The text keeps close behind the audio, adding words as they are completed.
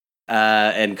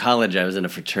in college, I was in a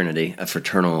fraternity, a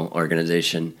fraternal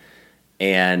organization.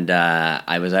 And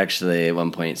I was actually at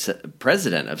one point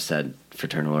president of said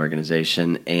fraternal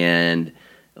organization. And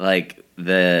like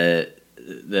the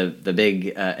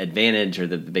big advantage or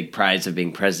the big prize of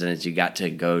being president is you got to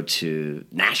go to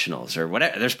nationals or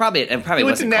whatever. There's probably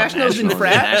wasn't nationals in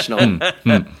frat national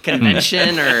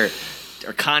convention or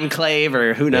conclave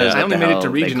or who knows. I only made it to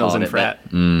regionals in frat.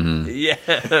 Mm-hmm. Yeah,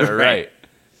 right.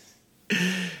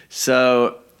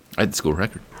 So I had the school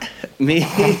record.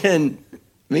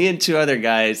 Me and two other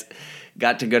guys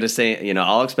got to go to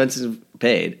all expenses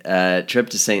paid, trip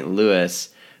to St. Louis,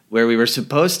 where we were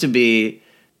supposed to be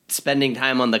spending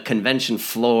time on the convention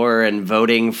floor and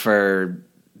voting for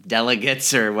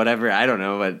delegates or whatever. I don't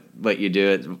know what you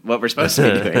do, what we're supposed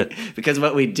to be doing. Because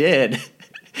what we did,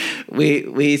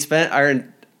 we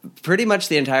spent pretty much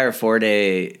the entire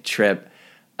 4-day trip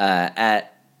at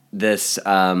this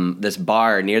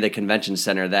bar near the convention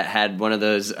center that had one of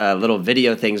those little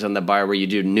video things on the bar where you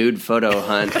do nude photo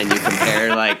hunt and you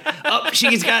compare like, oh,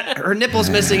 she's got her nipples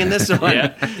missing in this one.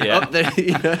 Yeah.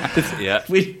 Yeah.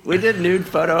 We did nude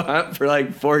photo hunt for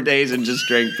like 4 days and just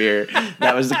drank beer.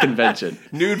 That was the convention.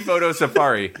 Nude photo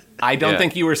safari. I don't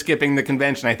think you were skipping the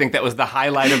convention. I think that was the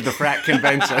highlight of the frat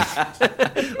convention.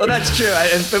 Well, that's true.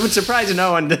 It would surprise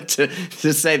no one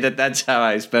to say that that's how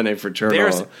I spent a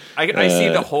fraternal. I see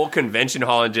the whole convention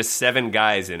hall and just 7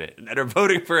 guys in it that are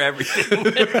voting for everything.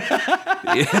 They're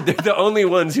the only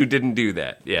ones who didn't do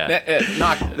that. Yeah.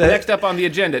 Next up on the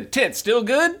agenda, tits still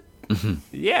good?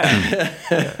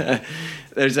 Yeah.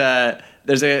 There's a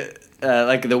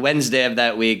like the Wednesday of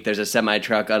that week, there's a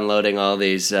semi-truck unloading all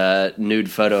these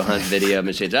nude photo hunt video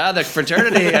machines. The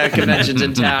fraternity convention's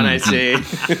in town, I see.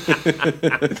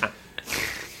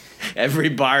 Every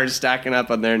bar is stacking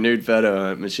up on their nude photo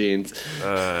hunt machines.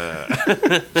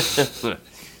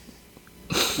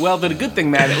 Well, the good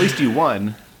thing, Matt, at least you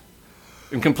won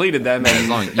and completed them. As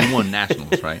long as you won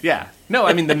nationals, right? Yeah. No,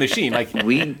 I mean the machine. Like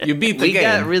you beat the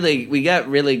game. We got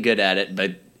really good at it,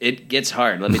 but it gets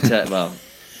hard. Let me tell you. Well.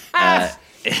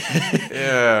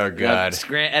 Oh God!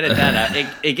 Edit that out.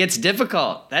 It gets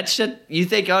difficult. That shit. You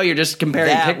think, you're just comparing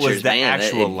that pictures. Was the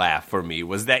actual laugh for me.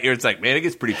 Was that it's like, man, it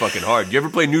gets pretty fucking hard. You ever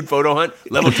play nude photo hunt?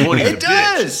 Level 20. It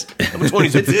does. Level 20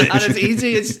 is a bitch.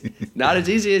 Not as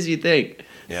easy as you think.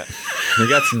 Yeah. They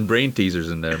got some brain teasers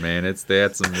in there, man. They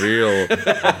had some real.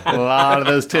 A lot of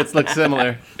those tits look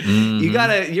similar.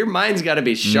 Mm-hmm. Your mind's got to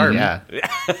be sharp. Yeah.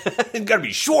 It's got to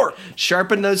be short.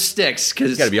 Sharpen those sticks,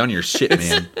 because you got to be on your shit,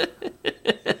 man.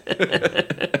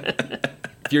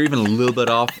 If you're even a little bit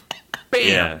off,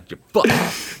 bam, you're fucked.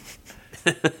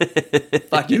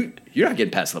 Fuck you. You're not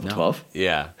getting past level 12.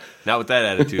 Yeah. Not with that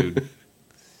attitude.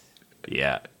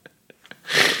 Yeah.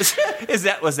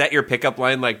 Was that your pickup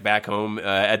line, like back home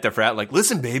at the frat? Like,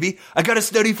 listen, baby, I got to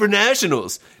study for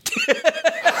nationals.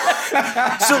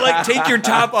 So, like, take your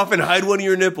top off and hide one of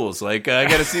your nipples. Like, I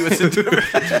got to see what's in there.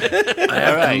 I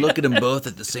have to look at them both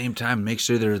at the same time and make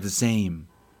sure they're the same.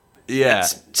 Yeah.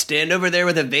 Stand over there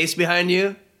with a vase behind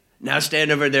you. Now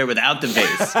stand over there without the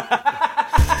vase.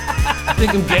 I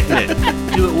think I'm getting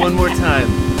it. Do it one more time.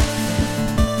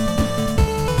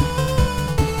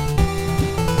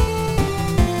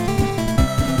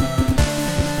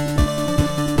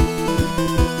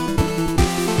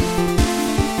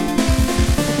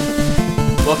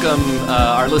 Welcome,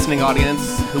 our listening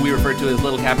audience, who we refer to as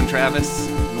Little Captain Travis.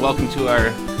 And welcome to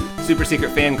our super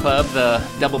secret fan club, the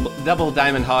Double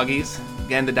Diamond Hoggies.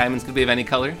 Again, the diamonds could be of any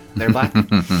color. They're black.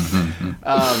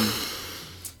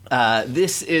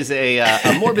 This is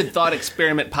a morbid thought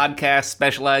experiment podcast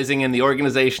specializing in the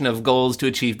organization of goals to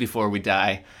achieve before we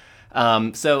die.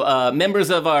 So members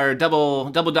of our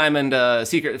Double Diamond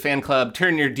secret fan club,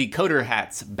 turn your decoder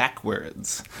hats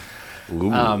backwards.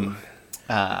 Ooh.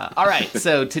 All right,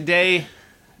 so today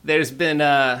there's been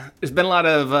a lot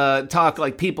of talk,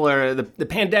 like people are, the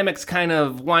pandemic's kind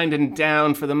of winding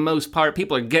down for the most part.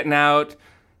 People are getting out,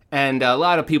 and a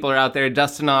lot of people are out there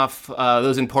dusting off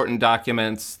those important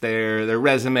documents, their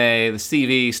resume, the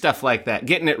CV, stuff like that,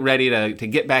 getting it ready to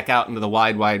get back out into the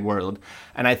wide world.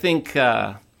 And I think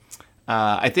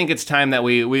it's time that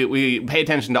we pay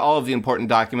attention to all of the important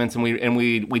documents, and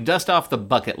we dust off the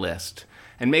bucket list.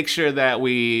 And make sure that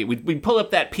we pull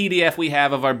up that PDF we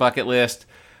have of our bucket list.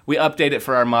 We update it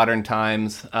for our modern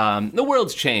times. The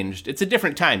world's changed. It's a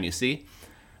different time, you see.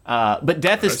 But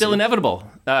death is still inevitable,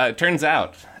 it turns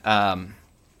out.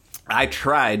 I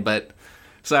tried, but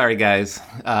sorry, guys.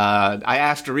 I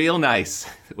asked real nice.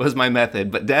 It was my method.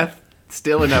 But death,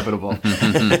 still inevitable.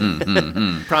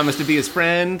 Promised to be his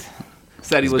friend.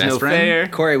 Said he was best no friend? fair.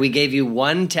 Corey, we gave you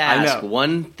one task, know.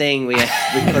 one thing we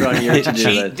put on your to-do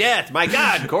Cheat list. death. My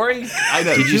God, Corey. I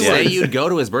know. Did you two say words. you'd go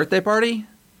to his birthday party?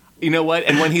 You know what?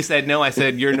 And when he said no, I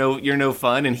said you're no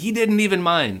fun, and he didn't even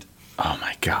mind. Oh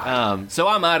my god. So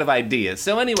I'm out of ideas.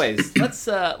 So, anyways, let's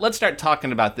start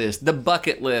talking about this. The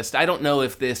bucket list. I don't know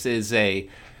if this is a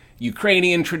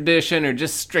Ukrainian tradition or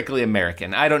just strictly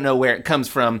American. I don't know where it comes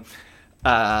from,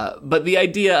 but the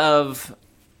idea of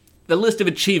the list of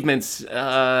achievements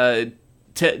to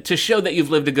show that you've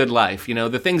lived a good life. You know,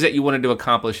 the things that you wanted to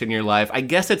accomplish in your life. I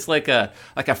guess it's like a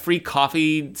free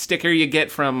coffee sticker you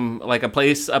get from like a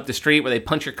place up the street where they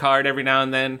punch your card every now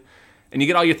and then. And you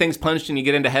get all your things punched and you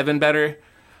get into heaven better.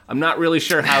 I'm not really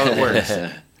sure how it works.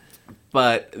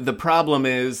 But the problem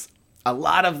is a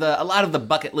lot of the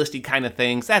bucket listy kind of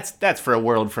things, that's for a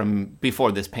world from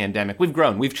before this pandemic. We've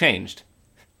grown, we've changed.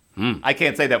 I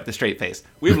can't say that with a straight face.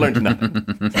 We've learned nothing.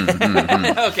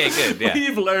 Okay, good. Yeah.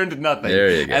 We've learned nothing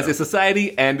There you go. as a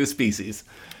society and a species.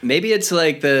 Maybe it's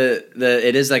like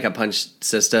it is like a punch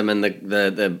system, and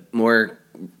the more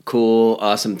cool,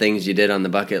 awesome things you did on the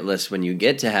bucket list when you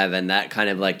get to heaven, that kind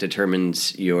of like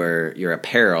determines your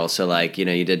apparel. So like, you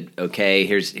know, you did okay,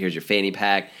 here's your fanny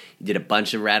pack. You did a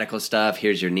bunch of radical stuff.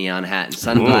 Here's your neon hat and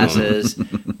sunglasses.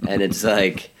 And it's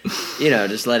like, you know,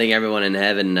 just letting everyone in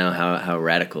heaven know how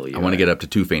radical you are. I want to get up to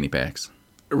 2 fanny packs.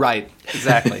 Right,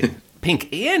 exactly.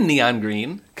 Pink and neon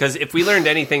green. Because if we learned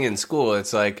anything in school,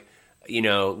 it's like, you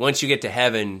know, once you get to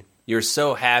heaven, you're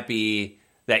so happy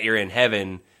that you're in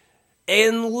heaven.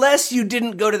 Unless you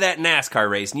didn't go to that NASCAR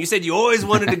race and you said you always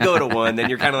wanted to go to one, then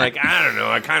you're kind of like, I don't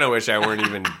know, I kind of wish I weren't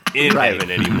even in Right.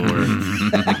 heaven anymore.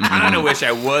 I kind of wish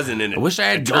I wasn't in it. I wish I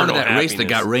had gone to that race that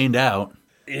got rained out.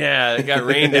 Yeah, it got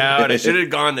rained out. I should have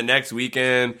gone the next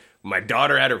weekend. My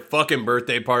daughter had her fucking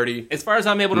birthday party. As far as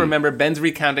I'm able to remember, Ben's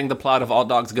recounting the plot of All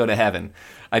Dogs Go to Heaven.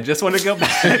 I just want to go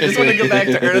back. I just want to go back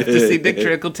to Earth to see Dick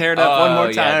Trickle tear it up one more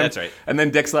time. Yeah, that's right. And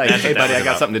then Dick's like, That's "Hey, what that buddy, was I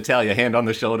got about. something to tell you." Hand on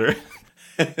the shoulder.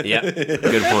 Yeah,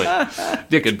 good point.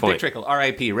 Good point. Dick Trickle,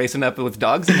 R.I.P. Racing up with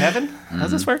dogs in heaven. How's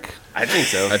this work? I think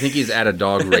so. I think he's at a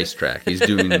dog racetrack. He's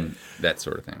doing that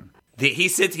sort of thing. He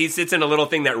sits in a little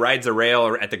thing that rides a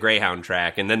rail at the Greyhound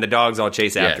track, and then the dogs all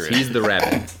chase after Yes, it. he's the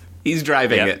rabbit. He's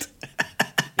driving Yep. it.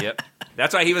 Yep.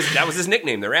 That's why that was his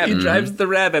nickname, the He rabbit. drives the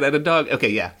rabbit at a dog. Okay,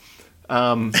 yeah.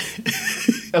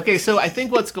 Okay, so I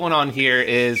think what's going on here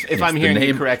is, if I'm hearing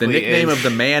you correctly, the nickname is, of the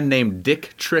man named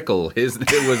Dick Trickle. It was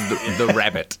the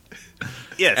rabbit,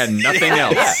 Yes. and nothing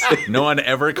else. No one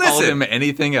ever called Listen. him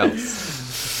anything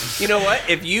else. You know what?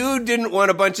 If you didn't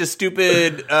want a bunch of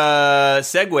stupid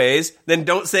segues, then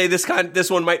don't say this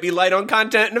one might be light on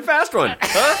content and a fast one.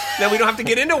 Huh? Then we don't have to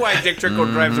get into why Dick Trickle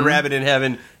drives a rabbit in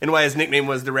heaven and why his nickname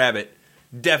was the rabbit.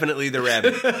 Definitely the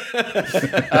rabbit.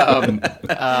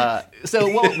 So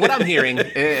what I'm hearing,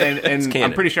 and I'm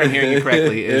canon. pretty sure I'm hearing you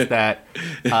correctly, is that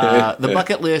the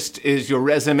bucket list is your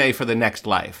resume for the next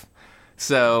life.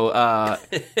 So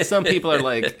some people are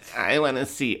like, I want to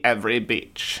see every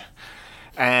beach.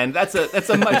 And that's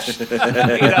a much, you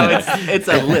know, it's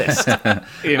a list.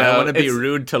 You know, I want to be it's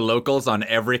rude to locals on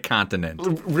every continent.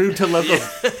 rude to locals.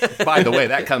 By the way,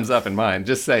 that comes up in mine.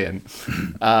 Just saying.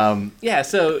 Yeah.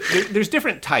 So there's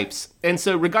different types, and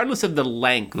so regardless of the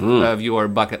length of your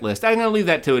bucket list, I'm going to leave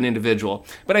that to an individual.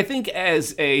 But I think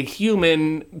as a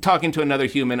human talking to another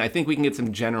human, I think we can get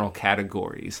some general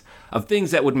categories of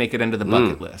things that would make it into the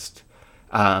bucket list.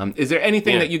 Is there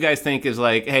anything that you guys think is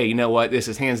like, hey, you know what? This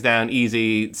is hands down,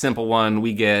 easy, simple one.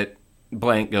 We get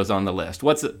blank goes on the list.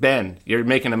 What's it? Ben, you're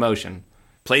making a motion.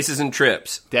 Places and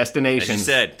trips. As Destinations. you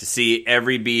said, to see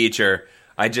every beach, or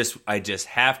I just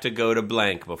have to go to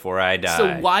blank before I die.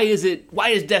 So why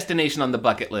is destination on the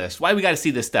bucket list? Why we got to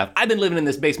see this stuff? I've been living in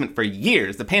this basement for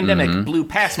years. The pandemic blew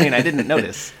past me and I didn't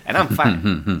notice, and I'm fine.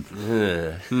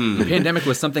 The pandemic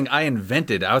was something I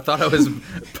invented. I thought I was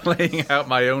playing out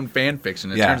my own fan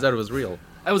fiction. It Yeah. turns out it was real.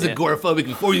 I was agoraphobic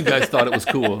before you guys thought it was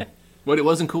cool. What, it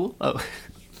wasn't cool? Oh.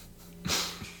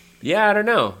 Yeah, I don't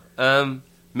know.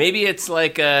 Maybe it's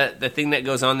like the thing that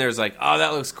goes on there is like, oh,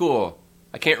 that looks cool.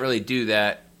 I can't really do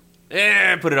that.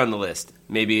 Put it on the list.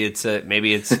 Maybe it's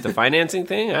the financing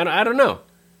thing. I don't know.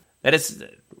 That is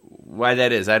why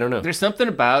that is. I don't know. There's something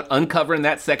about uncovering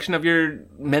that section of your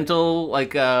mental,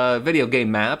 like, video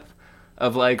game map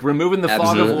of, like, removing the fog of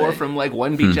Absolutely. war from, like,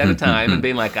 one beach at a time and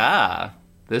being like,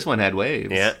 this one had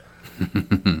waves. Yeah.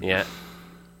 Yeah.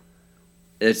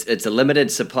 It's a limited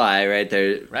supply, right?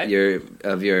 Right. Your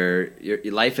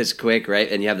life is quick,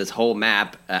 right? And you have this whole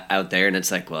map out there, and it's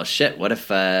like, well, shit. What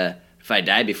if I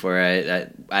die before I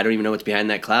don't even know what's behind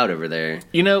that cloud over there?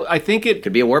 You know, I think it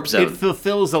Could be a warp zone. It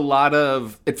fulfills a lot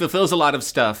of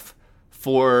stuff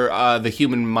for the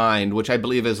human mind, which I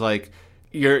believe is like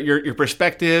your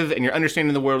perspective and your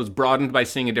understanding of the world is broadened by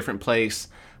seeing a different place.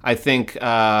 I think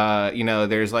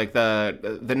there's like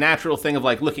the natural thing of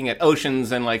like looking at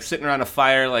oceans and like sitting around a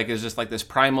fire like is just like this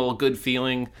primal good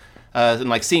feeling, and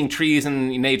like seeing trees and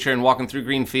nature and walking through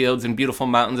green fields and beautiful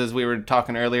mountains as we were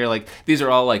talking earlier. Like these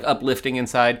are all like uplifting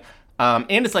inside,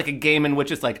 and it's like a game in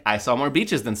which it's like I saw more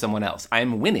beaches than someone else.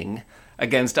 I'm winning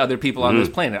against other people on this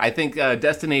planet. I think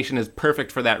Destination is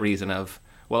perfect for that reason of,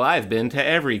 well, I've been to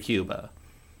every Cuba.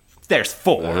 There's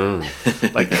 4.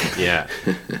 Like Yeah.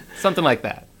 something like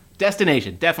that.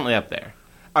 Destination, definitely up there.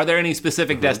 Are there any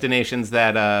specific destinations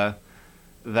that are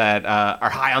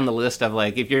high on the list of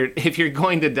like if you're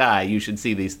going to die, you should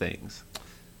see these things?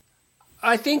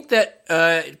 I think that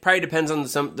it probably depends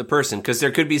on the person, because there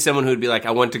could be someone who would be like,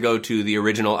 I want to go to the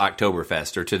original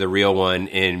Oktoberfest or to the real one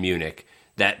in Munich.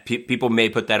 That people may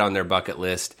put that on their bucket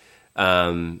list,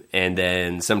 and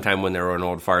then sometime when they're an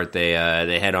old fart, they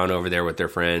head on over there with their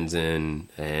friends and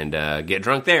get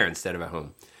drunk there instead of at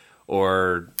home.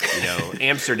 Or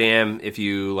Amsterdam, if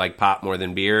you like pop more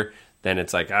than beer, then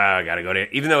it's like, I gotta go there.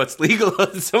 Even though it's legal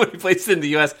in so many places in the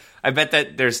U.S., I bet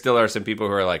that there still are some people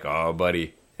who are like, oh,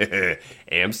 buddy,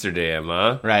 Amsterdam,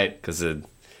 huh? Right.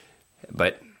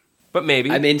 But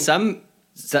maybe. I mean,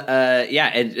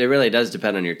 it really does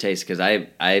depend on your taste, because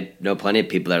I know plenty of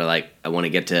people that are like, I want to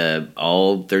get to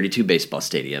all 32 baseball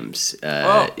stadiums.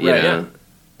 Yeah.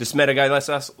 Just met a guy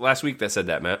last week that said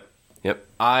that, Matt. Yep.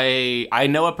 I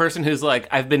know a person who's like,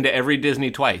 I've been to every Disney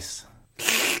twice.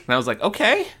 And I was like,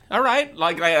 okay, all right.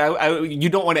 Like, you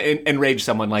don't want to enrage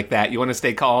someone like that. You want to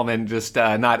stay calm and just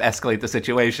not escalate the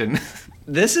situation.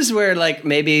 This is where, like,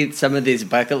 maybe some of these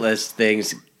bucket list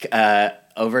things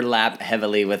overlap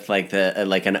heavily with, like,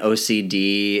 an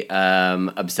OCD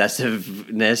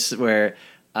obsessiveness, where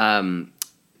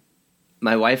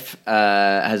my wife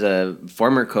has a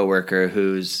former coworker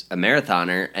who's a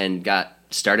marathoner and got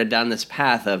started down this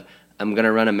path of, I'm going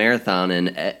to run a marathon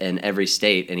in every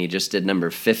state, and he just did number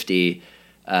 50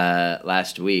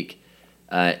 last week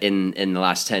in the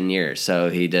last 10 years. So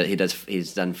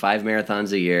he's done 5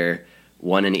 marathons a year,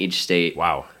 1 in each state.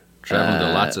 Wow. Traveling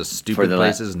to lots of stupid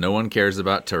places no one cares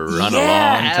about to run a long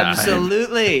time.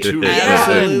 Absolutely.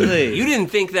 Absolutely. You didn't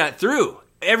think that through.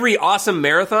 Every awesome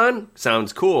marathon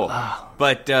sounds cool.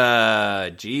 But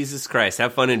Jesus Christ,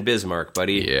 have fun in Bismarck,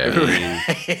 buddy. Yeah.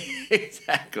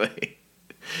 Exactly.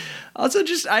 Also,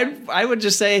 I would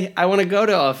just say I want to go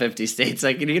to all 50 states.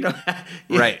 Like, you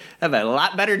right. have a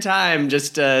lot better time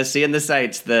just seeing the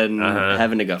sights than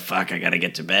having to go, fuck, I got to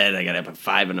get to bed. I got to up at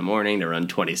 5 a.m. to run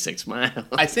 26 miles.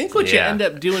 I think what you end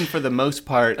up doing for the most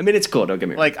part, I mean, it's cool, don't get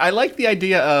me wrong. like, I like the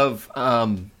idea of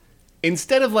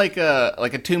instead of like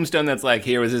a tombstone that's like,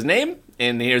 here was his name,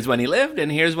 and here's when he lived,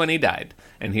 and here's when he died,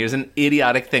 and here's an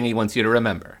idiotic thing he wants you to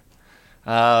remember.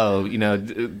 Oh,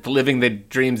 living the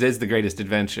dreams is the greatest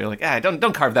adventure. Like,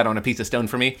 don't carve that on a piece of stone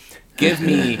for me. Give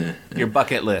me your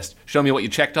bucket list. Show me what you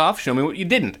checked off. Show me what you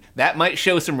didn't. That might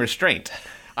show some restraint.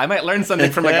 I might learn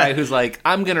something from a guy who's like,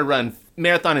 I'm going to run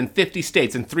marathon in 50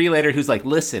 states, and 3 later who's like,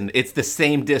 listen, it's the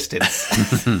same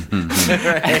distance. And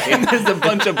there's a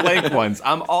bunch of blank ones.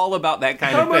 I'm all about that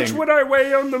kind of thing. How much would I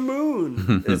weigh on the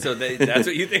moon? So that's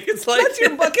what you think it's like? That's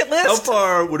your bucket list? How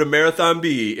far would a marathon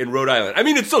be in Rhode Island? I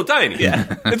mean, it's so tiny.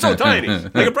 Yeah. It's so tiny. I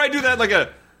could probably do that in like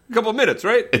a couple of minutes,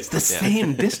 right? It's the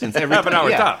same distance every half an hour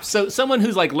tops. So someone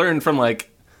who's like learned from like,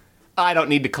 I don't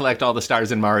need to collect all the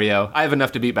stars in Mario. I have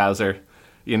enough to beat Bowser.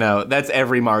 That's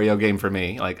every Mario game for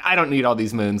me. Like, I don't need all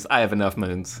these moons. I have enough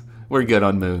moons. We're good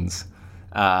on moons.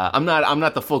 I'm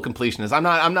not the full completionist.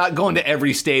 I'm not going to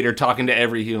every state or talking to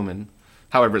every human.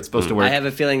 However it's supposed to work. I have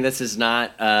a feeling this is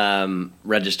not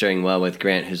registering well with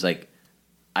Grant, who's like,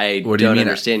 What do you mean?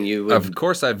 Understand you. Of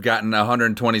course, I've gotten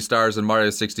 120 stars in Mario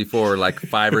 64 like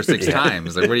 5 or 6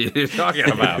 times. Like, what are you talking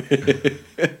about?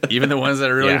 Even the ones that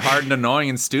are really hard and annoying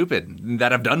and stupid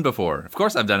that I've done before. Of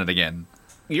course, I've done it again.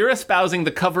 You're espousing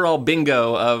the coverall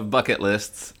bingo of bucket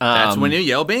lists. That's when you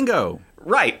yell bingo.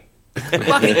 Right. Bucket list.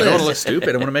 I don't want to look stupid.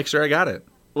 I want to make sure I got it.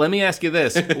 Let me ask you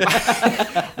this: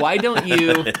 Why don't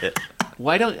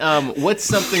what's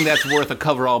something that's worth a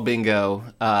coverall bingo?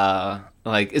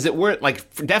 Is it worth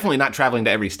definitely not traveling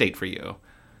to every state for you?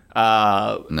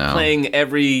 No. Playing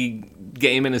every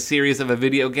game in a series of a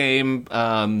video game.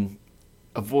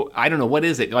 I don't know, what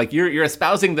is it? Like, you're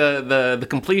espousing the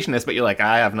completionist, but you're like,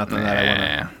 I have nothing that I want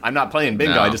to. I'm not playing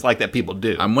bingo. No. I just like that people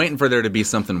do. I'm waiting for there to be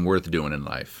something worth doing in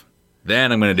life.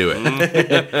 Then I'm going to do it.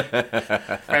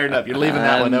 Fair enough. You're leaving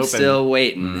that one open. Still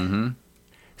waiting. Mm-hmm.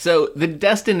 So the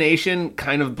destination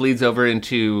kind of bleeds over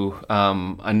into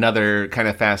another kind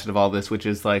of facet of all this, which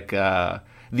is like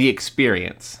the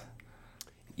experience.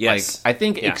 Yes. Like, I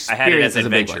think Yeah, experience I had it as is a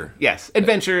big adventure. one. Yes,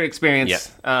 adventure,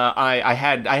 experience. Yeah. I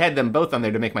had them both on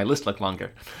there to make my list look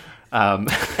longer. Me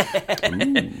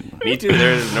too.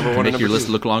 There's number one and Make number your list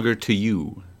two. look longer to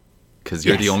you, because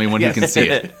you're Yes. the only one who can see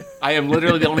it. I am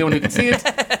literally the only one who can see it,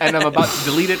 and I'm about to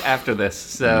delete it after this.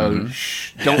 So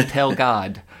shh, don't tell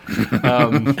God.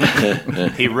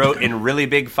 He wrote in really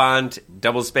big font,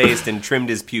 double-spaced, and trimmed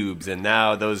his pubes, and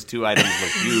now those two items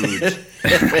look huge.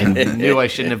 I knew I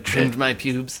shouldn't have trimmed my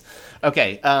pubes.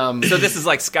 Okay, So this is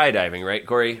like skydiving, right,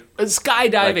 Corey?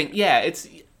 skydiving. Yeah, it's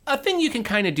a thing you can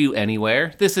kind of do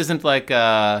anywhere. This isn't like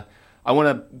I want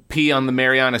to pee on the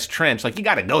Marianas Trench. Like, you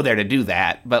got to go there to do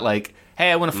that. But like,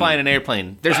 hey, I want to fly in an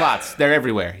airplane. There's lots. They're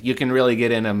everywhere. You can really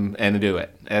get in them and do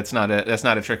it. That's not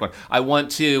a trick one. I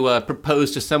want to propose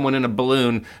to someone in a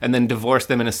balloon and then divorce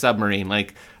them in a submarine.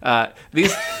 Like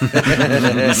these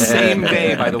same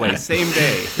day, by the way, same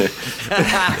day.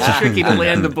 It's tricky to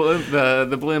land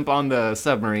the blimp on the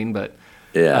submarine, but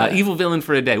evil villain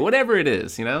for a day, whatever it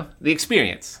is, the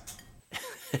experience.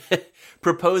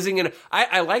 Proposing in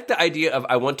I like the idea of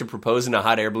I want to propose in a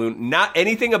hot air balloon. Not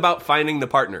anything about finding the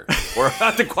partner or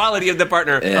about the quality of the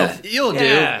partner. Yeah. You'll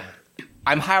Yeah. do.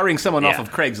 I'm hiring someone off Yeah.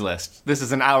 of Craigslist. This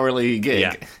is an hourly gig.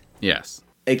 Yeah. Yes.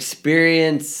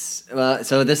 Experience. Well,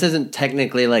 so this isn't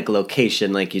technically like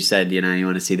location, like you said. You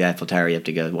want to see the Eiffel Tower, you have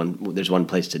to go there's one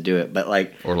place to do it, but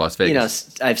like Or Las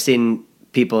Vegas. I've seen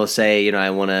people say, I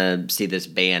want to see this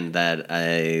band that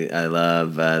I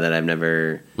love that I've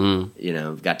never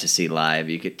got to see live.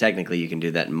 You can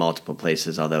do that in multiple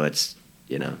places, although it's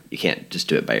you can't just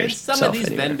do it by And yourself. some of these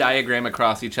anywhere. Venn diagram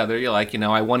across each other. You're like,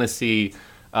 I want to see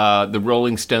the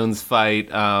Rolling Stones fight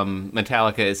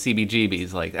Metallica at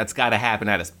CBGB's. Like, that's got to happen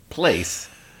at a place,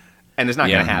 and it's not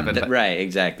going to happen. But, Right,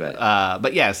 exactly.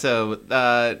 but yeah, so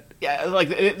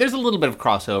there's a little bit of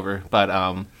crossover, but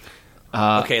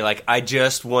Okay, like I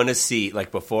just want to see,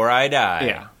 like before I die,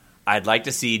 Yeah. I'd like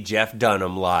to see Jeff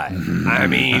Dunham live. I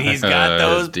mean, he's got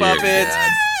those Dear puppets.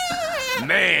 God.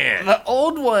 Man, the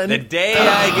old one. the day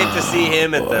I get to see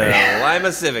him at the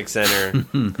Lima Civic Center,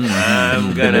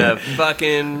 I'm gonna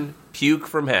fucking puke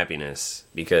from happiness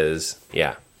because,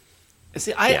 yeah.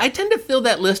 See, I tend to fill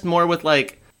that list more with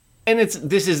like, and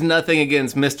this is nothing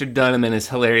against Mr. Dunham and his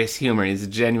hilarious humor. He's a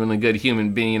genuinely good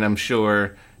human being, I'm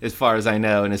sure, as far as I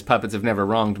know, and his puppets have never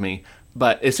wronged me.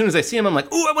 But as soon as I see him, I'm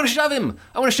like, ooh, I want to shove him.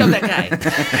 I want to shove that guy.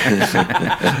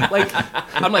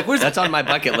 I'm like, That's on my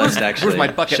bucket list, actually. Where's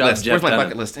my bucket Shove list? Jeff Where's my Dunham.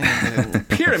 bucket list?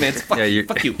 Pyramids. Fuck, Yeah, you're,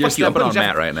 fuck you. you're Fuck you. I'm stepping on putting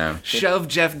Matt right now. Shove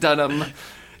Jeff Dunham.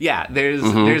 Yeah,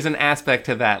 there's an aspect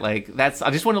to that. Like, I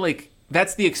just want to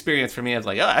that's the experience for me. I was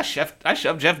like, oh, I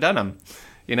shoved Jeff Dunham.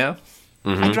 I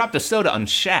dropped a soda on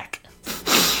Shaq.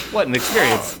 What an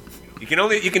experience. You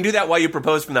can do that while you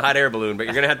propose from the hot air balloon, but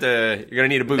you're gonna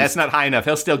need a boost. That's not high enough.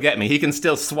 He'll still get me. He can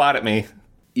still swat at me.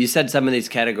 You said some of these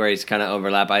categories kind of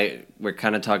overlap. We're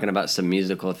kind of talking about some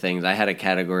musical things. I had a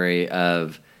category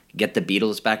of get the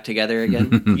Beatles back together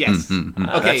again. Yes. Okay.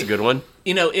 That's a good one.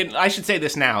 I should say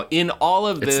this now. In all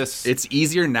of this, It's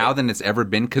easier now than it's ever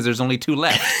been because there's only 2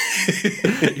 left.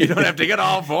 You don't have to get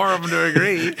all 4 of them to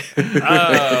agree. Oh,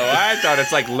 I thought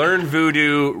it's like learn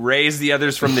voodoo, raise the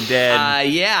others from the dead.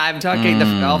 Yeah, I'm talking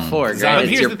all 4. but Grant, it's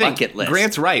here's your the thing. bucket list.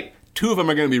 Grant's right. 2 of them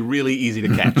are going to be really easy to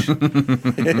catch.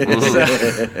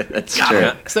 That's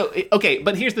true. So, okay,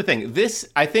 but here's the thing.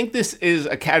 I think this is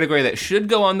a category that should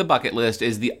go on the bucket list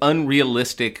is the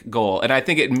unrealistic goal. And I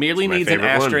think it merely my needs an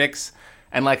favorite one. asterisk.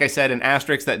 And like I said, an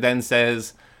asterisk that then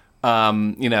says,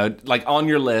 like on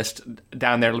your list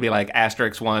down there, it'll be like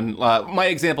asterisk 1. My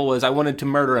example was I wanted to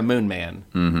murder a moon man.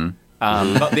 Mm-hmm.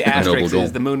 But the asterisk goal.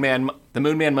 is the moon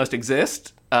man must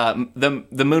exist.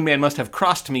 The moon man must have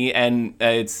crossed me, and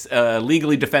it's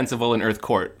legally defensible in Earth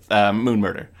Court, moon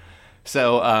murder.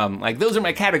 So, those are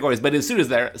my categories. But as soon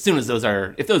as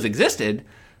if those existed,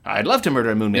 I'd love to murder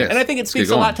a moon man. Yes, And I think it let's speaks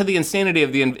get a going. lot to the insanity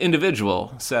of the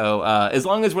individual. So, as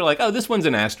long as we're like, oh, this one's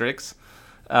an asterisk,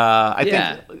 I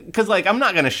think because I'm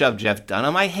not going to shove Jeff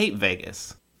Dunham. I hate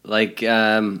Vegas. Like,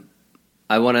 I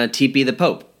want to TP the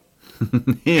Pope. Him.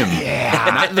 Yeah.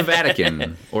 Not the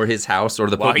Vatican or his house or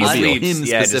the While Pope he Mobile. sleeps, Him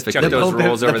yeah, just specifically. chuck those Pope-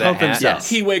 rolls the over that Pope hat. himself. Yes.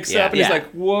 He wakes Yeah. up and he's Yeah. like,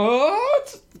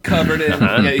 what? Covered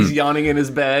in, he's yawning in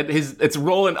his bed. It's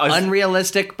rolling.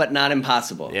 Unrealistic, but not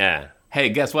impossible. Yeah. Hey,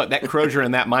 guess what? That Crozier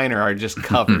and that Minor are just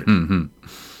covered.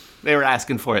 They were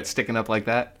asking for it, sticking up like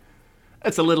that.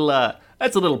 That's a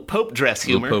little Pope dress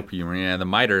humor. Little Pope humor. Yeah, the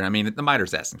mitre. I mean, the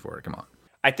mitre's asking for it. Come on.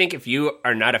 I think if you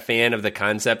are not a fan of the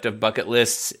concept of bucket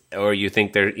lists, or you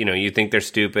think they're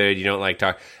stupid, you don't like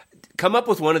talk, come up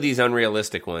with one of these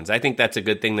unrealistic ones. I think that's a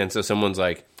good thing. Then, so someone's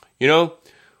like,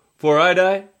 before I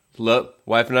die, Look,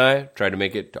 wife and I tried to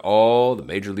make it to all the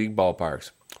major league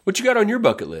ballparks. What you got on your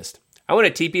bucket list? I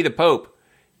want to TP the Pope.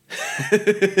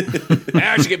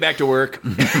 I should get back to work.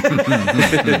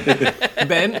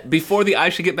 Ben, before the I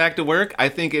should get back to work, I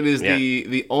think it is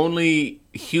the only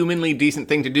humanly decent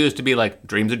thing to do is to be like,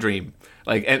 dream's a dream.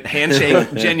 Like, and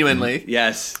handshake genuinely.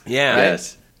 Yes. Yeah.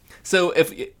 Yes. So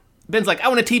if Ben's like, I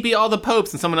want to TP all the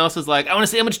popes, and someone else is like, I want to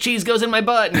see how much cheese goes in my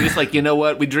butt, and you're just like, you know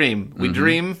what? We dream. We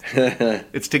dream.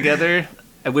 It's together.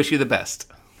 I wish you the best.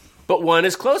 But one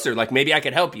is closer. Like, maybe I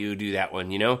could help you do that one,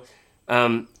 you know?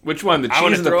 Which one? The I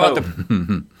want cheese to or the throw pope? out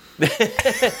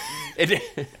the...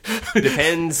 It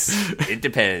depends. It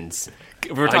depends.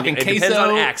 If we're talking it queso, depends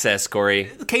on access, Corey.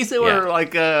 queso Yeah. or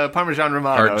like Parmesan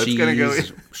Romano. Or It's cheese, gonna go.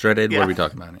 shredded. Yeah. What are we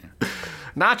talking about here?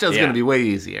 Nacho's Yeah. gonna be way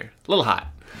easier. A little hot.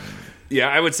 Yeah,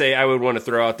 I would say I would want to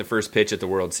throw out the first pitch at the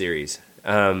World Series.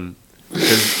 'Cause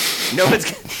no,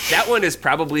 that one is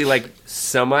probably like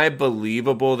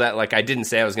semi-believable that like I didn't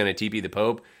say I was going to TP the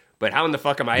Pope, but how in the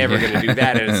fuck am I ever going to do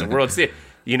that? And it's the World Series.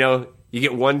 You know, you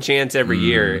get one chance every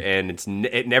year, and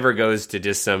it never goes to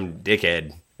just some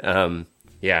dickhead.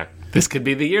 Yeah. This could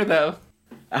be the year, though.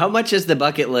 How much is the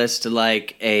bucket list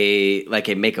like a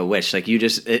Make-A-Wish? Like, you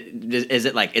just is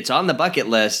it like it's on the bucket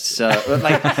list? So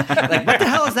like what the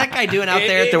hell is that guy doing out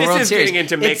there at the This World is Series? getting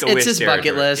into Make-A-Wish It's his bucket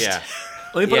territory. list. Yeah.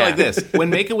 Let me put it Yeah. like this: when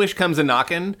Make-A-Wish comes a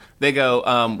knocking, they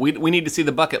go, "We need to see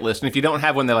the bucket list." And if you don't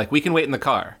have one, they're like, "We can wait in the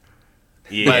car."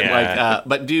 Yeah.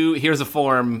 But here's a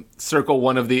form. Circle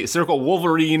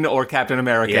Wolverine or Captain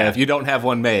America Yeah. if you don't have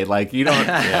one made. Like you don't.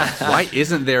 Why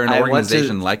isn't there an I want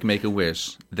organization to- like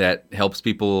Make-A-Wish that helps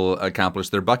people accomplish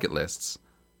their bucket lists?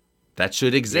 That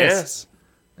should exist.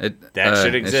 That should It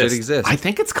should exist. exist. I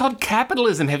think it's called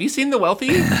capitalism. Have you seen The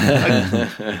Wealthy?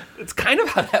 Like, it's kind of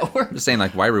how that works. I'm just saying,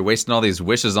 like, why are we wasting all these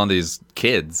wishes on these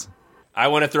kids? I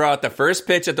want to throw out the first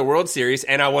pitch at the World Series,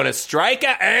 and I want to strike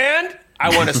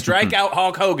out,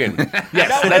 Hulk Hogan.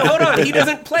 Yes. No, hold on. He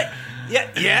doesn't play.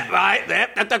 Yeah, right.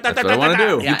 That's what I wanna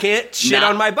do. You can't shit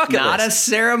on my bucket Not list. a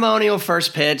ceremonial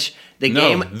first pitch. The No,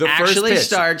 game the first actually pitch.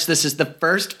 starts. This is the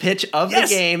first pitch of Yes.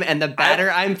 the game, and the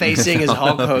batter I'm facing is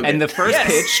Hulk Hogan. And the first Yes.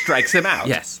 pitch strikes him out.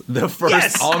 Yes, the first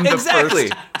Yes, on the exactly.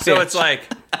 first. So it's like,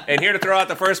 and here to throw out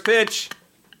the first pitch,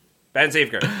 Ben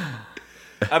Seifker.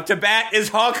 Up to bat is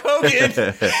Hulk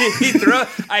Hogan.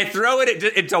 I throw it.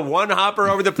 It's a one hopper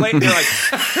over the plate, and they're like,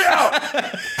 out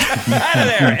of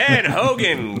there. And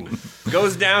Hogan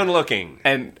goes down looking.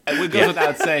 And it goes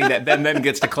without saying that Ben then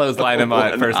gets to clothesline him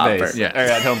at first base. Yeah. Or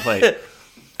at home plate.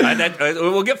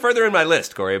 We'll get further in my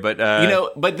list, Corey, but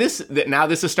But this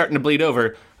is starting to bleed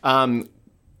over.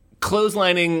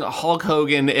 Clotheslining Hulk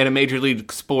Hogan in a major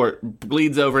league sport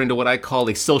bleeds over into what I call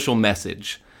a social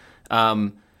message.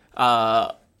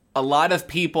 A lot of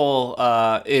people,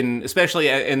 especially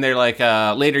in their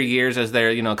later years, as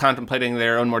they're contemplating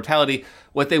their own mortality,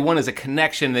 what they want is a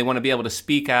connection. They want to be able to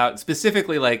speak out,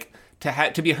 specifically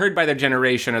to be heard by their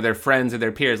generation or their friends or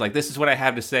their peers. Like, this is what I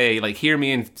have to say. Like, hear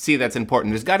me and see that's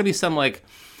important. There's got to be some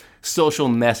social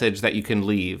message that you can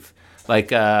leave.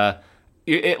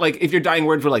 If your dying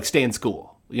words were stay in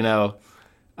school,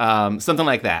 something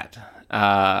like that.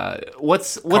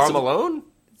 What's Karl Malone?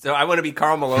 So I want to be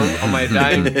Karl Malone on my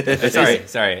dying.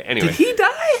 Sorry. Anyway, Did he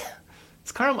die?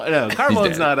 It's Karl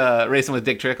Malone's dead. not racing with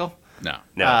Dick Trickle.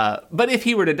 No. But if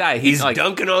he were to die, he's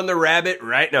dunking on the rabbit,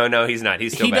 right? No, he's not.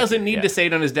 He's still he back doesn't there. need Yeah. to say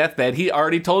it on his deathbed. He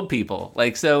already told people.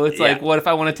 So it's Yeah. what if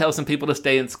I want to tell some people to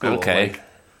stay in school? Okay.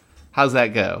 How's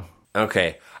that go?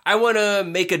 Okay. I want to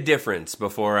make a difference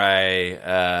before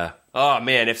I. Oh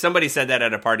man, if somebody said that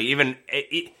at a party, even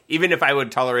if I would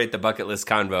tolerate the bucket list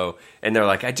convo, and they're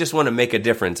like, "I just want to make a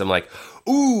difference," I'm like,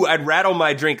 "Ooh!" I'd rattle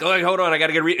my drink. Oh, hold on, I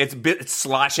gotta get. It's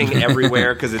sloshing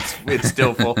everywhere because it's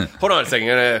still full. Hold on a second,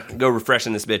 I'm gonna go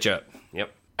refreshing this bitch up. Yep.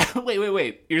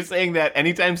 Wait. You're saying that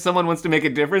anytime someone wants to make a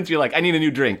difference, you're like, I need a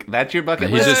new drink. That's your bucket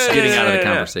He's list? just getting out of the Yeah.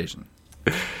 conversation.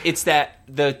 It's that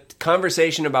the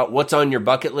conversation about what's on your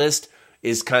bucket list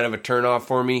is kind of a turnoff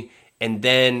for me. And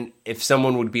then if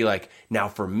someone would be like, now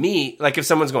for me, like if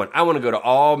someone's going, I want to go to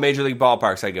all major league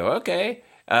ballparks, I go, okay.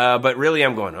 But really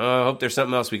I'm going, I hope there's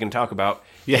something else we can talk about.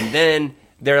 Yeah. And then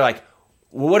they're like,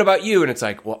 well, what about you? And it's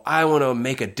like, well, I want to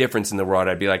make a difference in the world.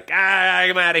 I'd be like,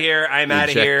 I'm out of here. I'm out of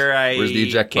Eject. here. I Where's the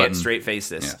eject can't button? straight face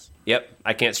this. Yes. Yep.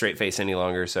 I can't straight face any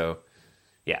longer. So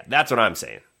yeah, that's what I'm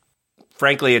saying.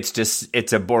 Frankly,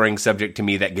 it's a boring subject to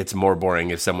me that gets more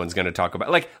boring if someone's going to talk about.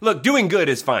 Look, doing good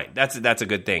is fine. That's a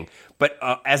good thing. But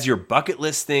as your bucket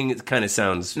list thing, it kind of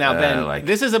sounds Now, Ben,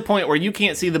 this is a point where you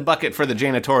can't see the bucket for the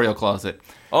janitorial closet.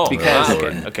 Oh, because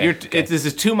okay. this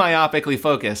is too myopically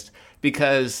focused.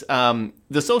 because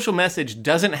the social message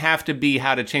doesn't have to be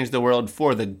how to change the world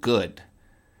for the good.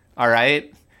 All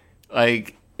right?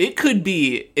 Like, it can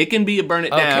be a burn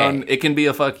it down. It can be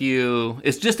a fuck you.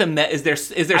 It's just is there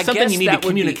something you need to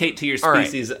communicate to your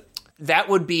species? Right. That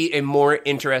would be a more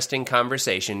interesting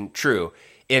conversation, true.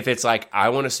 If it's like, I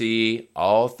want to see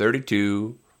all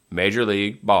 32 Major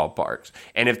League ballparks.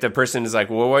 And if the person is like,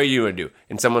 well, what are you going to do?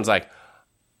 And someone's like,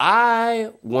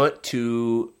 I want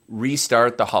to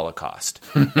restart the Holocaust.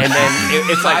 And then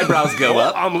it's like, eyebrows go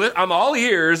up. I'm all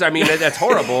ears. I mean, that's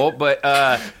horrible, but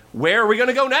where are we going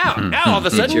to go now? Now, all of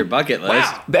a sudden, It's your bucket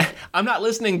list. wow. I'm not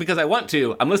listening because I want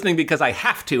to. I'm listening because I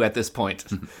have to at this point.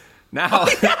 Now,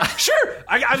 Sure,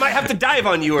 I might have to dive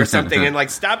on you or something and like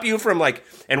stop you from like,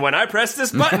 and when I press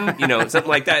this button, something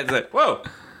like that. It's like, whoa.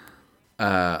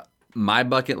 My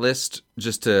bucket list,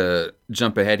 just to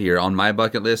jump ahead here, on my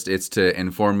bucket list, it's to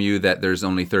inform you that there's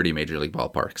only 30 Major League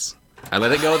ballparks. I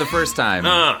let it go the first time.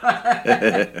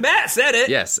 Matt said it.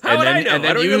 Yes. How would I know? And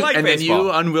then I don't you, even like and baseball. then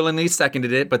you unwillingly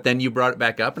seconded it, but then you brought it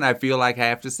back up, and I feel like I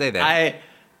have to say that.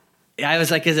 I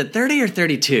was like, is it 30 or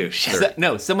 32? Shit.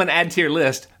 no, someone add to your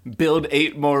list, build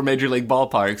 8 more Major League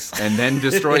ballparks. And then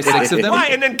destroy 6 of them? Why?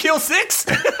 And then kill 6?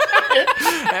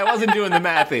 I wasn't doing the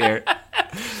math here.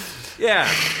 Yeah.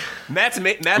 Matt's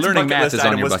Learning bucket math list is on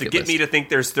item your was to bucket get list. me to think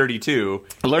there's 32.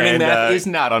 Learning And, math is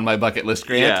not on my bucket list,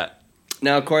 Grant. Yeah.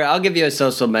 Now, Corey, I'll give you a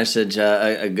social message,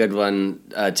 a good one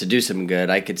to do some good.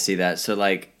 I could see that. So,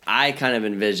 like, I kind of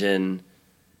envision,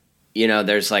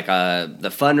 there's like the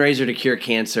fundraiser to cure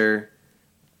cancer,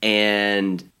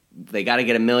 and they got to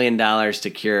get $1 million to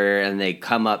cure, and they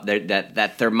come up,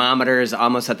 that thermometer is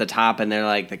almost at the top, and they're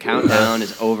like, the countdown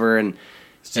is over, and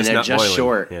they're not just boiling.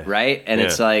 short, Yeah. right? And Yeah.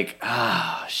 it's like,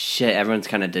 oh, shit, everyone's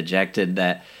kind of dejected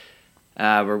that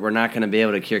we're not going to be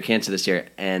able to cure cancer this year.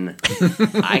 And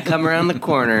I come around the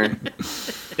corner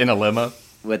In a limo.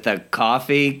 with a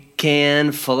coffee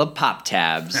can full of pop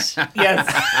tabs,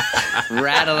 Yes.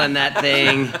 rattling that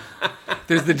thing.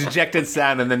 There's the dejected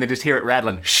sound, and then they just hear it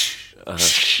rattling. Shh.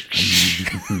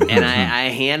 And I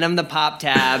hand them the pop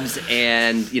tabs,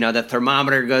 and the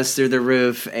thermometer goes through the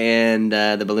roof, and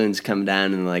the balloons come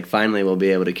down, and like, finally we'll be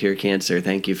able to cure cancer.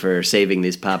 Thank you for saving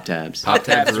these pop tabs. Pop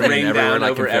tabs Rain rain everywhere down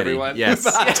like over confetti. everyone. Yes.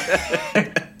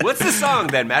 What's the song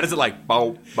then, Matt? Is it like,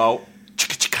 bow, bow,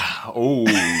 chicka, chicka? Oh,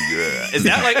 yeah. Is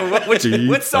that like,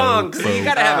 what song? 'Cause you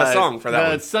got to have a song for that The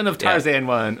one. Son of Tarzan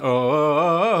one.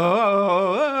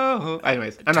 Oh.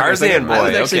 Anyways, I'm not gonna Tarzan sing it. boy. I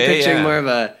was actually okay, picturing yeah. more of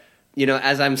a,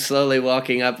 as I'm slowly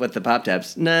walking up with the pop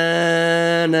tabs,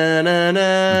 na na na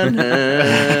na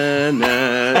na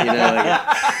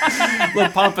na,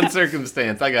 Little pomp and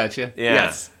circumstance. I got you. Yeah.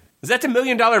 Yes. Is that the $1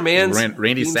 Million Man's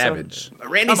Randy theme song? Savage.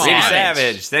 Randy Randy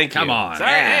Savage. Thank you. Come on. Sorry.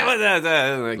 Yeah. Hey,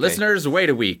 okay. Listeners, wait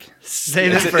a week.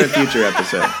 Save it for a future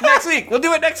episode. Next week. We'll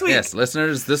do it next week. Yes,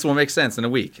 listeners, this will make sense in a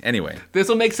week. Anyway. This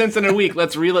will make sense in a week.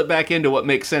 Let's reel it back into what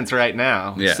makes sense right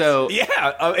now. Yes. So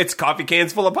Yeah, it's coffee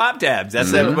cans full of pop tabs.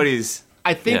 That's everybody's.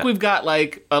 I think Yeah. we've got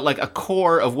like a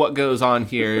core of what goes on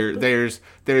here. There's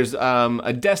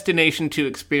a destination to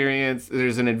experience.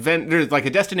 There's There's like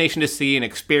a destination to see and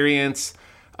experience.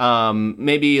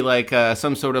 Maybe like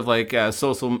some sort of like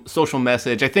social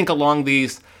message. I think along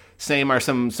these same are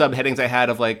some subheadings I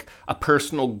had of like a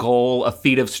personal goal, a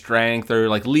feat of strength, or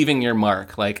like leaving your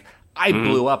mark. Like I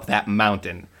blew up that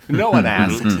mountain. No one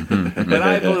asked, but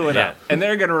I blew it up, and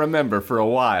they're gonna remember for a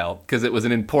while because it was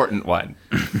an important one.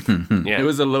 Yeah. It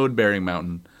was a load-bearing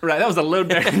mountain. Right, that was a load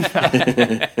bearing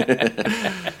mountain.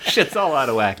 Shit's all out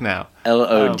of whack now.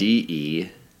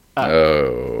 LODE.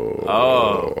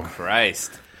 Oh,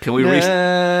 Christ. Can we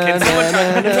Can someone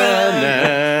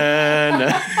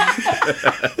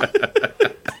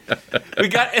We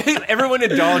got everyone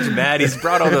indulge Matt. He's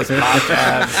brought all those pop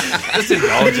tabs. Just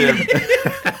indulge him.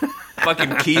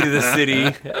 Fucking key to the city.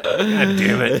 God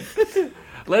damn it.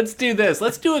 Let's do this.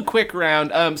 Let's do a quick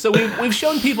round. So we've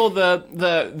shown people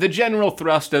the general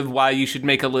thrust of why you should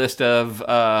make a list of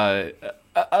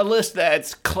a list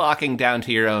that's clocking down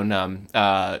to your own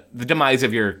the demise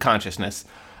of your consciousness.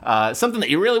 Something that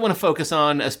you really want to focus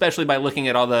on, especially by looking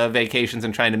at all the vacations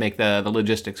and trying to make the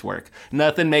logistics work.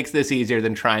 Nothing makes this easier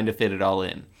than trying to fit it all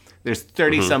in. There's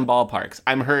 30-some ballparks.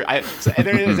 So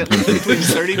there is at least between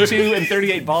 32 and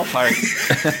 38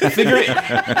 ballparks.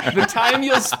 The time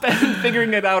you'll spend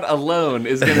figuring it out alone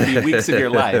is going to be weeks of your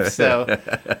life. So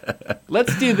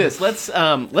let's do this. Let's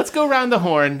go around the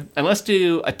horn, and let's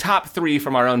do a top 3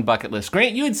 from our own bucket list.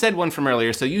 Grant, you had said one from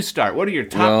earlier, so you start. What are your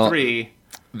top 3?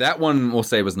 That one we'll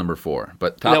say was number 4,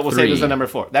 but top That we'll 3. say was the number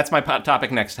 4. That's my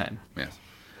topic next time. Yes.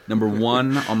 Number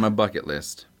 1 on my bucket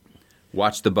list.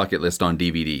 Watch the bucket list on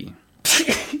DVD.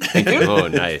 Oh,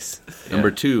 nice.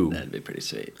 Number 2, That'd be pretty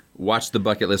sweet. watch the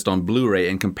bucket list on Blu-ray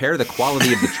and compare the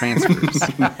quality of the transfers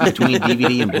between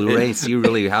DVD and Blu-ray. See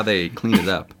really how they clean it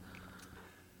up.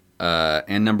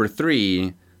 And number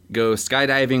 3, go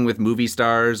skydiving with movie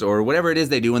stars or whatever it is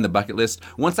they do in the bucket list.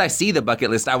 Once I see the bucket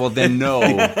list, I will then know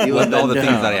what all the things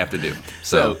that I have to do.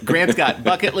 So Grant's got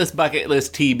bucket list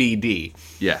TBD.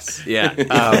 Yes. Yeah.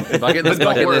 Bucket list,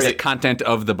 don't worry. list, content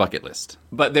of the bucket list.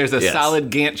 But there's a Yes.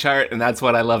 solid Gantt chart, and that's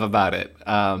what I love about it.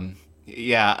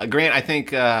 Yeah, Grant, I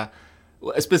think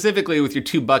specifically with your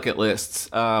 2 bucket lists,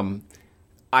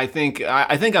 I think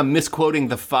I'm misquoting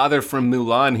the father from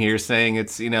Mulan here, saying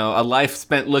it's a life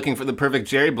spent looking for the perfect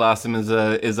cherry blossom is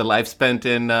a life spent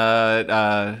in good.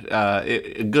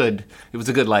 It was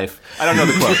a good life. I don't know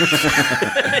the quote.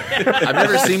 I've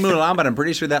never seen Mulan, but I'm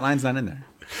pretty sure that line's not in there.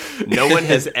 No one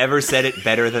has ever said it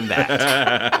better than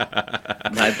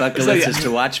that. My bucket list is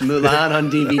to watch Mulan on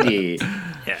DVD.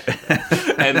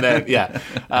 And then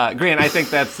Grant, I think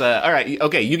that's all right.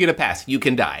 Okay, you get a pass. You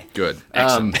can die. Good.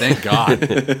 Excellent. Thank God.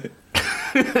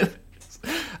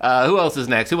 Who else is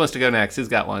next? Who wants to go next? Who's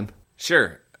got one?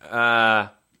 Sure.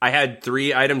 I had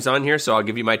 3 items on here, so I'll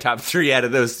give you my top 3 out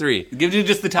of those 3. Give you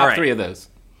just the top All right. 3 of those.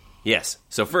 Yes.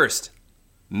 So first,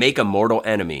 make a mortal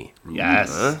enemy.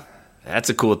 Yes.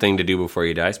 That's a cool thing to do before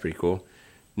you die. It's pretty cool.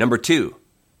 Number 2,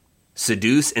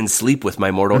 seduce and sleep with my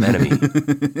mortal enemy.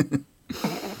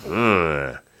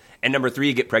 And number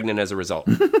 3, get pregnant as a result.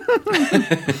 All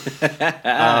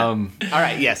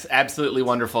right. Yes. Absolutely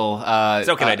wonderful.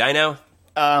 So can I die now?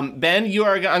 Ben, I'm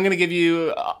going to give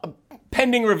you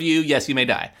pending review. Yes, you may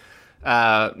die.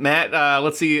 Matt,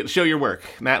 let's see. Show your work.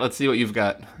 Matt, let's see what you've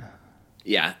got.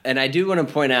 Yeah, and I do want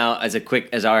to point out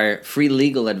as our free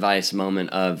legal advice moment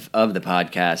of the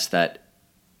podcast that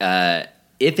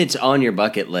if it's on your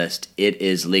bucket list, it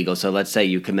is legal. So let's say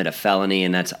you commit a felony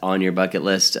and that's on your bucket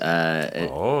list.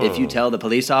 If you tell the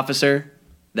police officer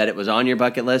that it was on your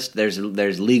bucket list,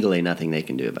 there's legally nothing they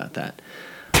can do about that.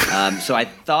 So I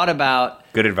thought about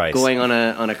Good advice. going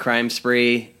on a crime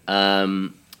spree. I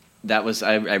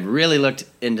really looked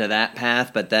into that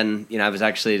path, but then I was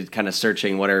actually kind of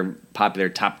searching what are popular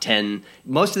top 10.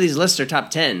 Most of these lists are top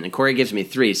 10, and Corey gives me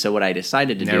 3. So what I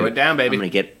decided to Narrow do, it down, baby. I'm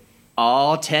going to get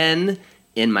all 10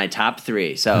 in my top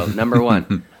 3. So number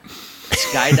 1,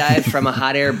 skydive from a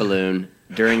hot air balloon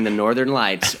during the Northern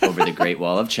Lights over the Great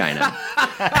Wall of China.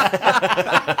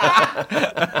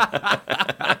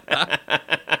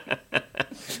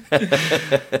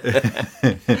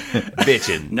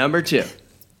 Bitchin'. Number 2,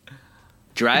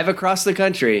 drive across the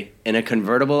country in a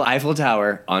convertible Eiffel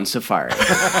Tower on safari.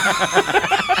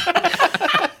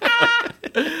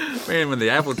 Man, when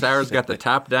the Eiffel Tower's got the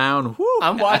top down, whoo.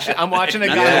 I'm watching a I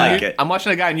guy. like it. I'm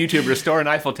watching a guy on YouTube restore an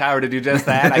Eiffel Tower to do just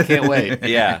that. I can't wait.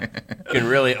 Yeah. Can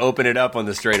really open it up on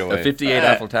the straightaway. A 58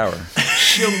 Eiffel Tower.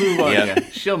 She'll move on Yeah. you.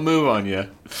 She'll move on you.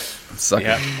 Suck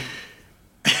Yeah.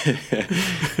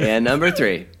 And number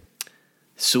 3,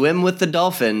 swim with the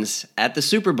dolphins at the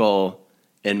Super Bowl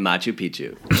in Machu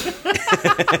Picchu.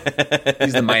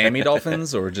 These the Miami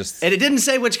Dolphins or just... And it didn't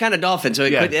say which kind of dolphin, so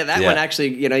Yeah. that one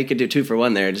actually, you could do 2 for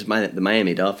 1 there. Just the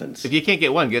Miami Dolphins. If you can't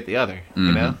get one, get the other.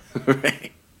 You know.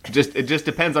 Right. It just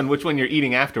depends on which one you're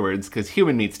eating afterwards, because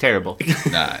human meat's terrible.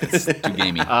 Nah, it's too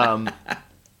gamey.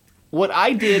 What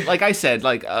I did, like I said,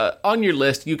 on your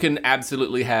list, you can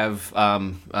absolutely have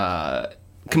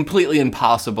completely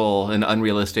impossible and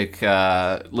unrealistic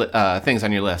things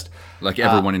on your list. Like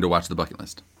ever wanting to watch the bucket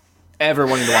list. Ever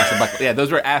wanting to watch the bucket? Yeah,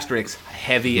 those were asterisks,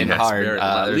 heavy and Yes, hard.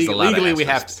 there's a lot of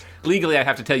asterisks. Legally, I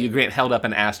have to tell you, Grant held up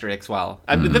an asterisk. While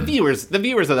the viewers of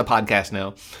the podcast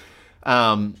know.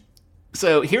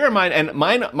 So here are mine, and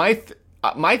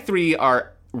my 3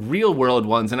 are real world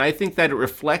ones, and I think that it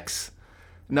reflects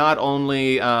not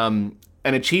only an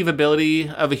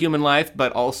achievability of a human life,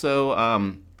 but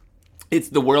also it's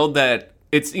the world that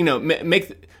it's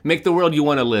make the world you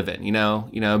want to live in.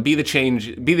 Be the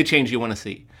change you want to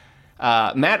see.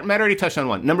 Matt already touched on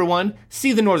one. Number 1,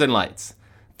 see the Northern Lights.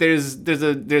 There's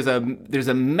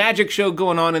a magic show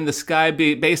going on in the sky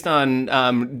based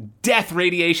on death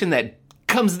radiation that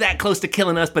comes that close to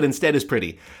killing us, but instead is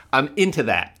pretty. I'm into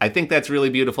that. I think that's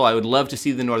really beautiful. I would love to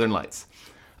see the Northern Lights.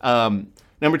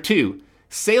 Number 2,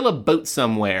 sail a boat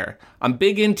somewhere. I'm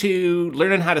big into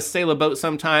learning how to sail a boat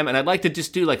sometime, and I'd like to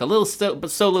just do like a little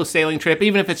solo sailing trip,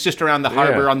 even if it's just around the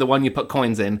harbor on the one you put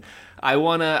coins in. I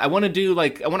wanna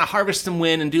harvest some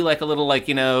wind and do like a little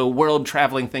world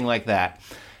traveling thing like that.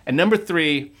 And number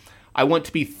 3, I want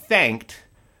to be thanked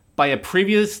by a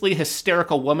previously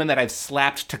hysterical woman that I've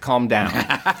slapped to calm down.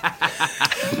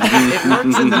 It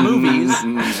works in the movies.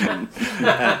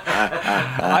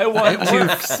 I want to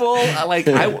full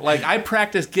I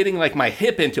practice getting like my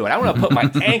hip into it. I want to put my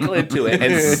ankle into it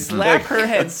and slap her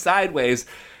head sideways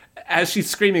as she's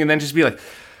screaming, and then just be like,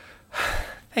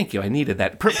 "Thank you, I needed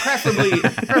that." Preferably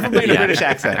in a British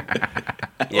accent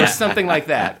or something like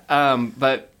that.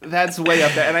 But that's way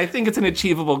up there, and I think it's an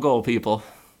achievable goal, people.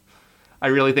 I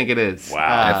really think it is.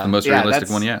 Wow, That's the most realistic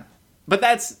one yet. But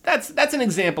that's an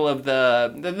example of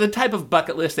the type of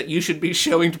bucket list that you should be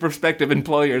showing to prospective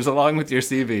employers along with your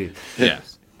CV.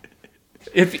 Yes.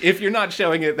 If you're not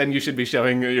showing it, then you should be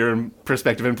showing your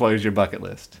prospective employers your bucket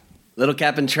list. Little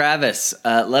Cap and Travis,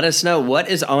 let us know what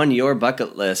is on your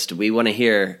bucket list. We want to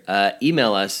hear.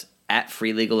 Email us at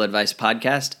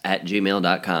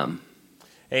freelegaladvicepodcast@gmail.com.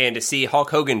 Hey, and to see Hulk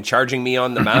Hogan charging me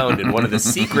on the mound in one of the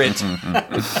secret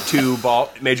two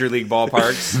Major League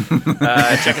ballparks,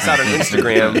 check us out on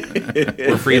Instagram.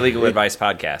 We're Free Legal Advice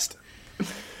Podcast.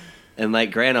 And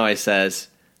like Grant always says,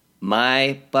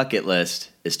 my bucket list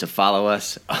is to follow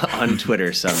us on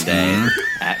Twitter someday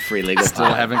at Free Legal Still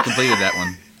Pod. haven't completed that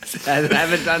one. I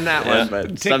haven't done that one, but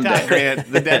TikTok, someday.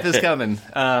 Grant, the death is coming.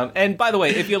 And by the way,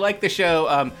 if you like the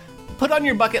show, put on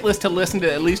your bucket list to listen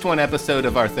to at least one episode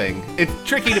of our thing. It's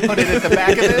tricky to put it at the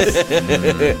back of this,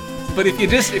 but if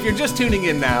you're just tuning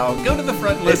in now, go to the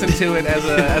front and listen to it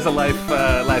as a life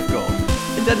goal.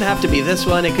 It doesn't have to be this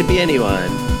one. It could be anyone.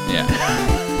 Yeah.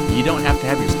 You don't have to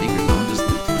have your speakers on. Just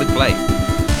click play.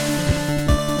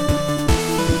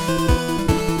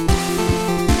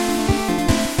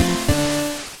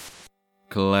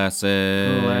 Classic.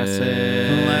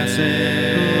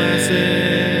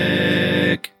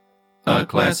 A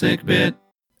classic bit.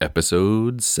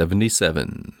 Episode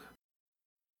 77.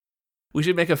 We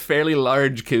should make a fairly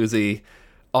large koozie,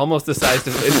 almost the size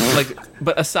of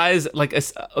but a size like a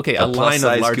line of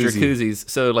plus-size larger koozie. koozies.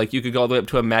 So like you could go all the way up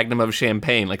to a magnum of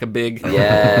champagne, like a big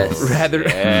rather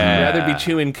be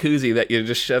chewing koozie that you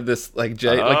just shove this like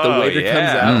the waiter comes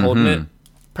out holding it.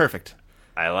 Perfect.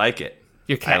 I like it.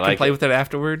 Your cat can play with it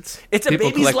afterwards. It's a People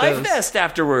baby's collect life those. vest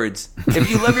afterwards. If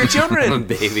you love your children.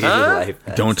 Baby Huh? life.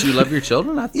 Don't you love your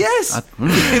children? Yes.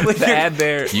 The ad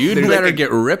there. You'd there's better like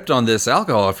get ripped on this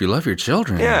alcohol if you love your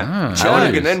children. Yeah. Ah, Children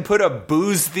nice. can then put a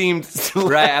booze-themed...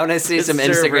 Right, I want to see some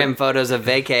server. Instagram photos of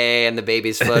vacay and the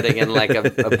baby's floating in like a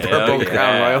purple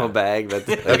Crown Royal bag. That's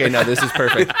Okay, no, this is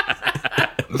perfect.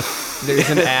 There's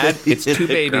an ad. It's two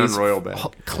babies Crown Royal bag.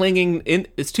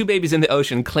 It's two babies in the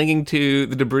ocean clinging to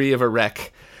the debris of a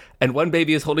wreck, and one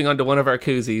baby is holding onto one of our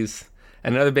koozies,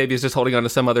 and another baby is just holding onto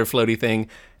some other floaty thing.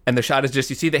 And the shot is just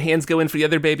you see the hands go in for the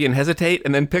other baby and hesitate,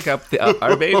 and then pick up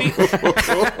our baby.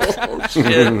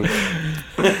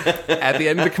 At the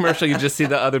end of the commercial, you just see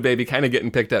the other baby kind of getting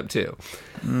picked up too.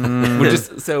 We're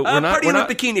not Party with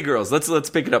the Bikini Girls. Let's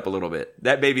pick it up a little bit.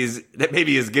 That baby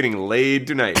is getting laid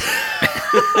tonight.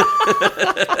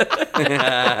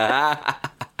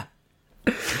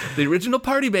 the original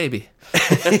party baby.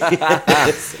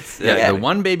 Yeah, the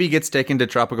one baby gets taken to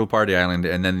Tropical Party Island,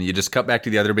 and then you just cut back to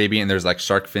the other baby, and there's like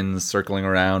shark fins circling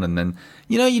around, and then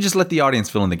you just let the audience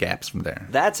fill in the gaps from there.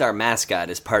 That's our mascot,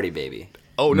 is Party Baby.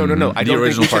 Oh no! I The don't think we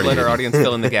original should let party our baby. audience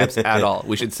fill in the gaps at all.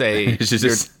 We should say You should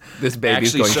just this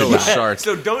baby's actually going show to a die. shark.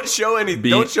 So don't show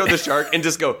Don't show the shark and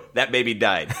just go, that baby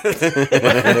died.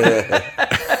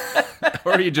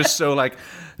 Or you just show like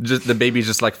just the baby's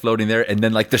just like floating there, and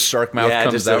then like the shark mouth Yeah,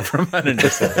 comes just out from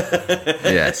underneath.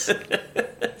 Yes,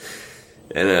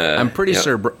 And, I'm pretty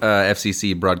sure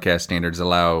FCC broadcast standards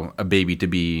allow a baby to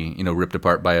be ripped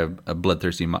apart by a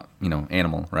bloodthirsty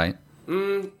animal, right?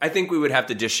 I think we would have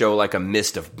to just show like a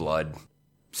mist of blood.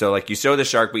 So like you show the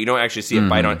shark, but you don't actually see it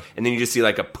bite on, and then you just see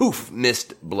like a poof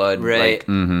mist blood, Right. Like,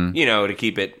 to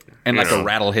keep it. And like you know. a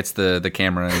rattle hits the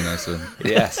camera, so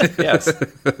Yes, yes.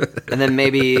 And then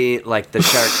maybe like the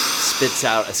shark spits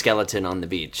out a skeleton on the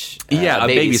beach. a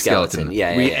baby skeleton.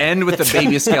 Yeah, we yeah. end with a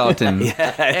baby skeleton.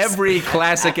 Every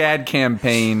classic ad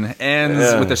campaign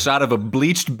ends with a shot of a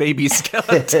bleached baby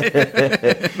skeleton.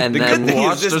 And The then good thing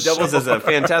watch is this the doubles as a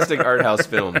fantastic art house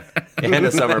film and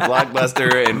a summer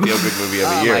blockbuster and feel-good movie of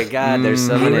the oh year. my God, there's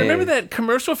so many. Remember that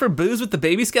commercial for booze with the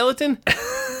baby skeleton?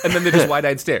 And then they just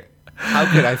wide-eyed stare. How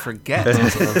could I forget? I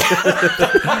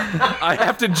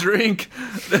have to drink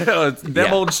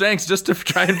them old shanks just to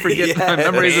try and forget my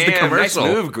memories of the Damn, commercial.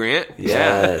 Nice move, Grant.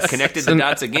 Yes. Yeah. Connected the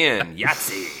dots again.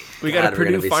 Yahtzee. We got God, a we're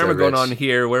gonna Purdue be so Pharma going rich. on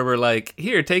here where we're like,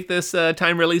 here, take this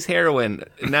time-release heroin.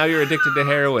 Now you're addicted to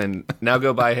heroin. Now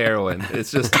go buy heroin. It's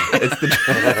the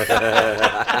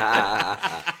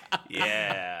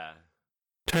Yeah.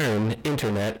 turn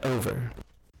internet over.